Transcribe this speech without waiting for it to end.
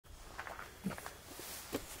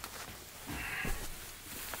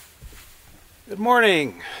Good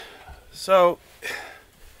morning. So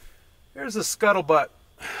here's the scuttlebutt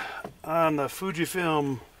on the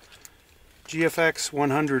Fujifilm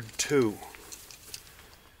GFX100 II.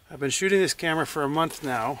 I've been shooting this camera for a month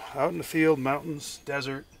now, out in the field, mountains,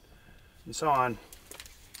 desert, and so on.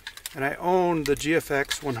 And I own the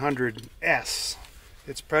GFX100S,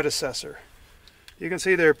 its predecessor. You can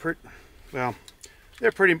see they're pretty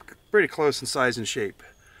close in size and shape.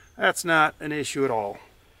 That's not an issue at all.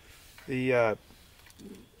 The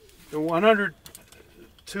 100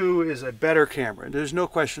 II is a better camera. There's no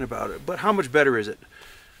question about it. But how much better is it?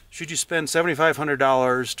 Should you spend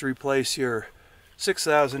 $7,500 to replace your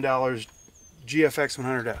 $6,000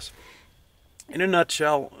 GFX100S? In a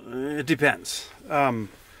nutshell, it depends.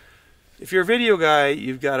 If you're a video guy,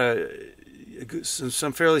 you've got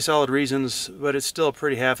some fairly solid reasons, but it's still a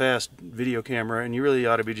pretty half-assed video camera, and you really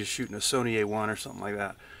ought to be just shooting a Sony A7R or something like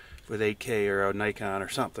that with 8K or a Nikon or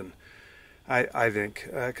something. I think,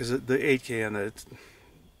 because the 8K on the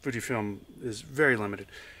Fujifilm is very limited.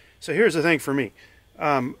 So here's the thing for me.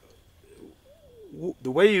 The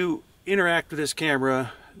way you interact with this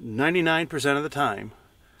camera 99% of the time,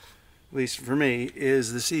 at least for me,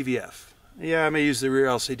 is the CVF. Yeah, I may use the rear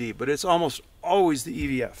LCD, but it's almost always the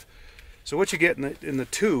EVF. So what you get in the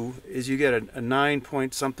 2 is you get a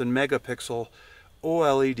 9-point-something megapixel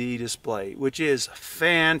OLED display, which is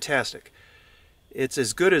fantastic. It's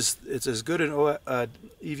as good an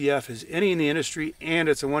EVF as any in the industry, and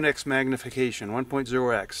it's a 1x magnification,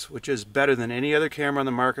 1.0x, which is better than any other camera on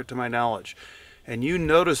the market to my knowledge. And you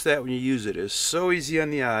notice that when you use it. It's so easy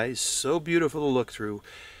on the eyes, so beautiful to look through.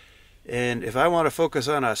 And if I want to focus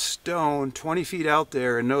on a stone 20 feet out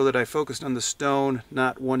there and know that I focused on the stone,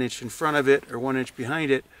 not 1 inch in front of it or 1 inch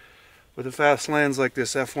behind it, with a fast lens like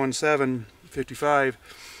this f1.7 55,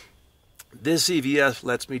 this EVF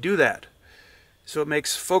lets me do that. So it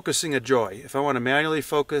makes focusing a joy. If I want to manually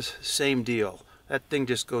focus, same deal. That thing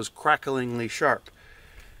just goes cracklingly sharp.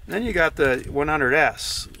 And then you got the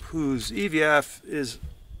 100S, whose EVF is,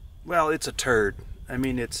 well, it's a turd. I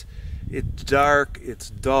mean, it's dark, it's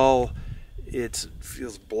dull, it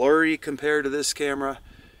feels blurry compared to this camera.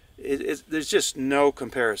 There's just no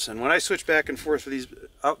comparison. When I switch back and forth with these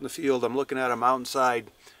out in the field, I'm looking at a mountainside.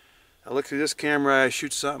 I look through this camera, I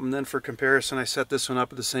shoot something, then for comparison I set this one up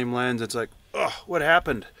with the same lens. It's like, oh, what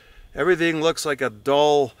happened? Everything looks like a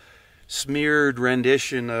dull, smeared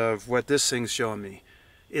rendition of what this thing's showing me.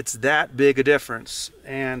 It's that big a difference,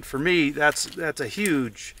 and for me, that's a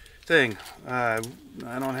huge thing. I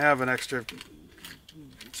don't have an extra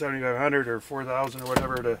 $7,500 or $4,000 or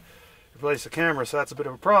whatever to replace the camera, so that's a bit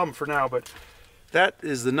of a problem for now, but that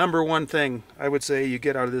is the #1 thing I would say you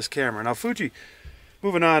get out of this camera. Now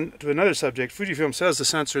moving on to another subject, Fujifilm says the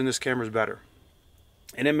sensor in this camera is better.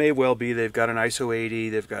 And it may well be. They've got an ISO 80,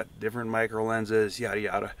 they've got different micro lenses, yada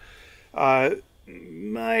yada. I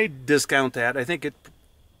discount that. I think it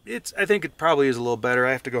probably is a little better.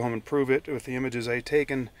 I have to go home and prove it with the images I've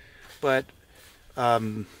taken. But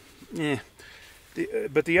but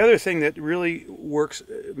the other thing that really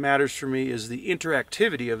matters for me is the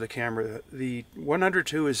interactivity of the camera. The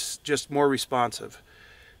 100 II is just more responsive.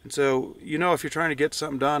 And so, you know, if you're trying to get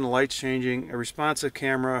something done, the light's changing, a responsive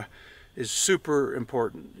camera is super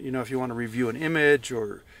important. You know, if you want to review an image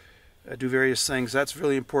or do various things, that's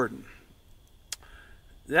really important.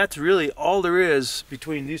 That's really all there is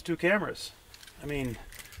between these two cameras. I mean,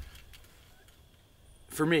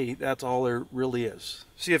 for me, that's all there really is.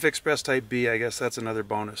 CF Express Type B, I guess that's another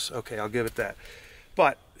bonus. Okay, I'll give it that.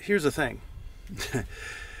 But here's the thing.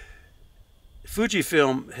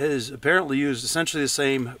 Fujifilm has apparently used essentially the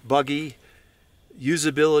same buggy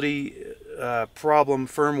usability problem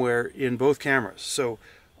firmware in both cameras. So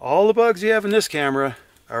all the bugs you have in this camera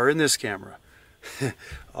are in this camera.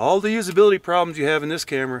 All the usability problems you have in this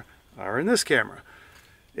camera are in this camera.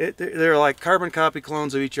 They're like carbon copy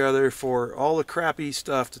clones of each other for all the crappy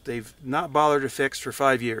stuff that they've not bothered to fix for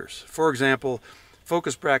 5 years. For example,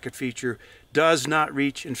 focus bracket feature does not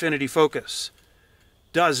reach infinity focus.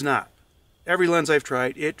 Does not. Every lens I've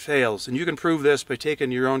tried, it fails. And you can prove this by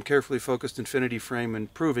taking your own carefully focused infinity frame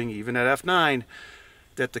and proving, even at f9,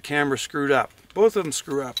 that the camera screwed up. Both of them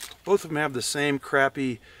screw up. Both of them have the same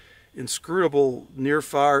crappy, inscrutable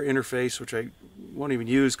near-far interface, which I won't even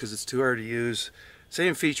use because it's too hard to use.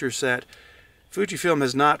 Same feature set. Fujifilm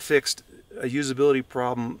has not fixed a usability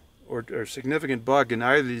problem or significant bug in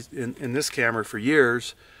either in this camera for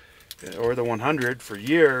years, or the 100 for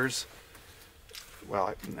years.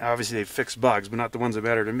 Well, obviously they've fixed bugs, but not the ones that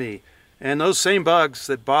matter to me. And those same bugs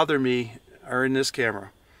that bother me are in this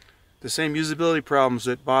camera. The same usability problems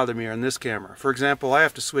that bother me are in this camera. For example, I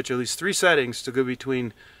have to switch at least 3 settings to go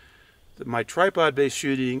between my tripod-based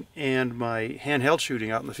shooting and my handheld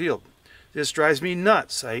shooting out in the field. This drives me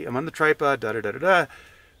nuts. I'm on the tripod, da-da-da-da-da.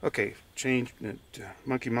 Okay, change,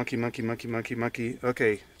 monkey, monkey, monkey, monkey, monkey, monkey.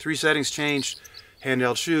 Okay, 3 settings changed,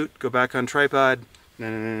 handheld shoot, go back on tripod.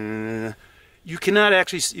 You cannot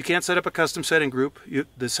actually, you can't set up a custom setting group.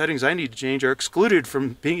 The settings I need to change are excluded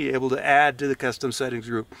from being able to add to the custom settings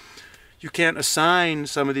group. You can't assign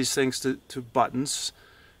some of these things to buttons.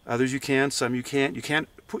 Others you can, some you can't. You can't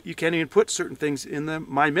even put certain things in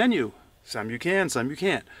my menu. Some you can, some you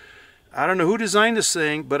can't. I don't know who designed this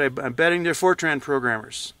thing, but I'm betting they're Fortran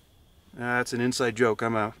programmers. That's an inside joke.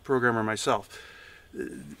 I'm a programmer myself.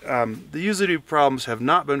 The usability problems have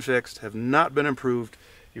not been fixed, have not been improved.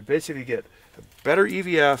 You basically get a better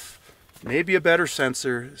EVF, maybe a better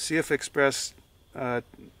sensor, CF Express Type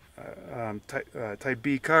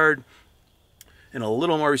B card, and a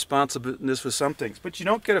little more responsiveness with some things. But you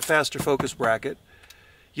don't get a faster focus bracket.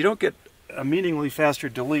 You don't get a meaningfully faster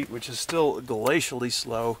delete, which is still glacially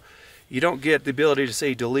slow. You don't get the ability to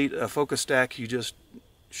say delete a focus stack you just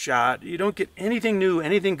shot. You don't get anything new,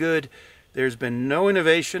 anything good. There's been no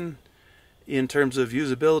innovation in terms of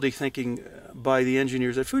usability thinking by the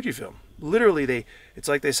engineers at Fujifilm. Literally, it's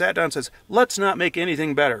like they sat down and said, let's not make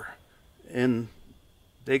anything better. And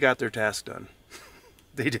they got their task done.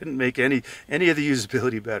 They didn't make any of the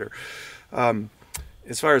usability better.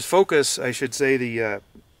 As far as focus, I should say the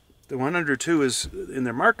 100 II is, in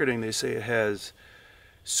their marketing, they say it has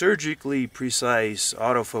surgically precise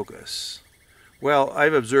autofocus. Well,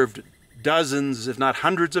 I've observed dozens, if not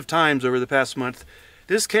hundreds of times over the past month,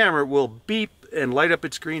 this camera will beep and light up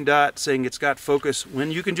its green dot saying it's got focus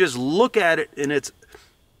when you can just look at it and it's,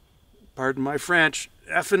 pardon my French,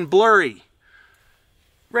 effing blurry.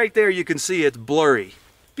 Right there you can see it's blurry.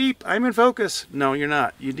 Beep, I'm in focus. No, you're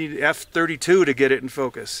not. You need F32 to get it in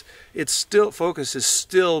focus. It's still, focus is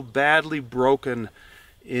still badly broken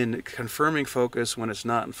in confirming focus when it's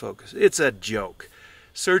not in focus. It's a joke.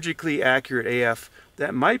 Surgically accurate AF,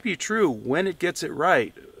 that might be true when it gets it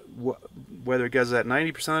right. Whether it gets that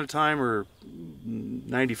 90% of the time or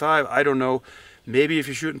 95, I don't know. Maybe if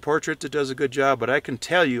you're shooting portraits it does a good job, but I can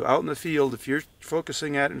tell you out in the field, if you're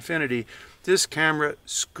focusing at infinity, this camera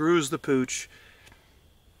screws the pooch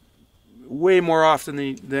way more often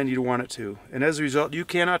than you'd want it to. And as a result, you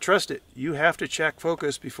cannot trust it. You have to check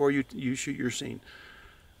focus before you shoot your scene.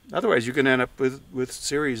 Otherwise, you're going to end up with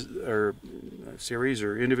series or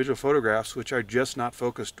individual photographs which are just not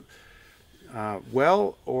focused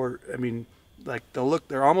well, or I mean, like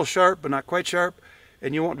they're almost sharp but not quite sharp,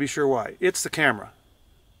 and you won't be sure why. It's the camera.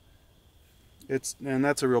 And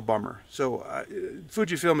that's a real bummer. So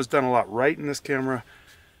Fujifilm has done a lot right in this camera,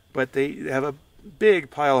 but they have a big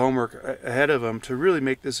pile of homework ahead of them to really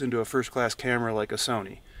make this into a first-class camera like a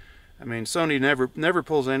Sony. I mean, Sony never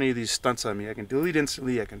pulls any of these stunts on me. I can delete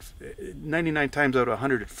instantly. I can 99 times out of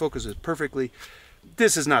 100 it focuses perfectly.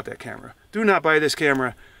 This is not that camera. Do not buy this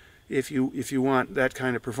camera if you want that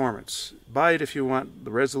kind of performance. Buy it if you want the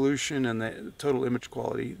resolution and the total image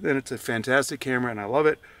quality. Then it's a fantastic camera and I love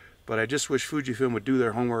it. But I just wish Fujifilm would do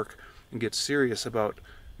their homework and get serious about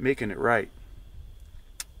making it right.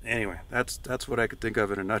 Anyway, that's what I could think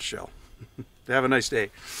of in a nutshell. Have a nice day.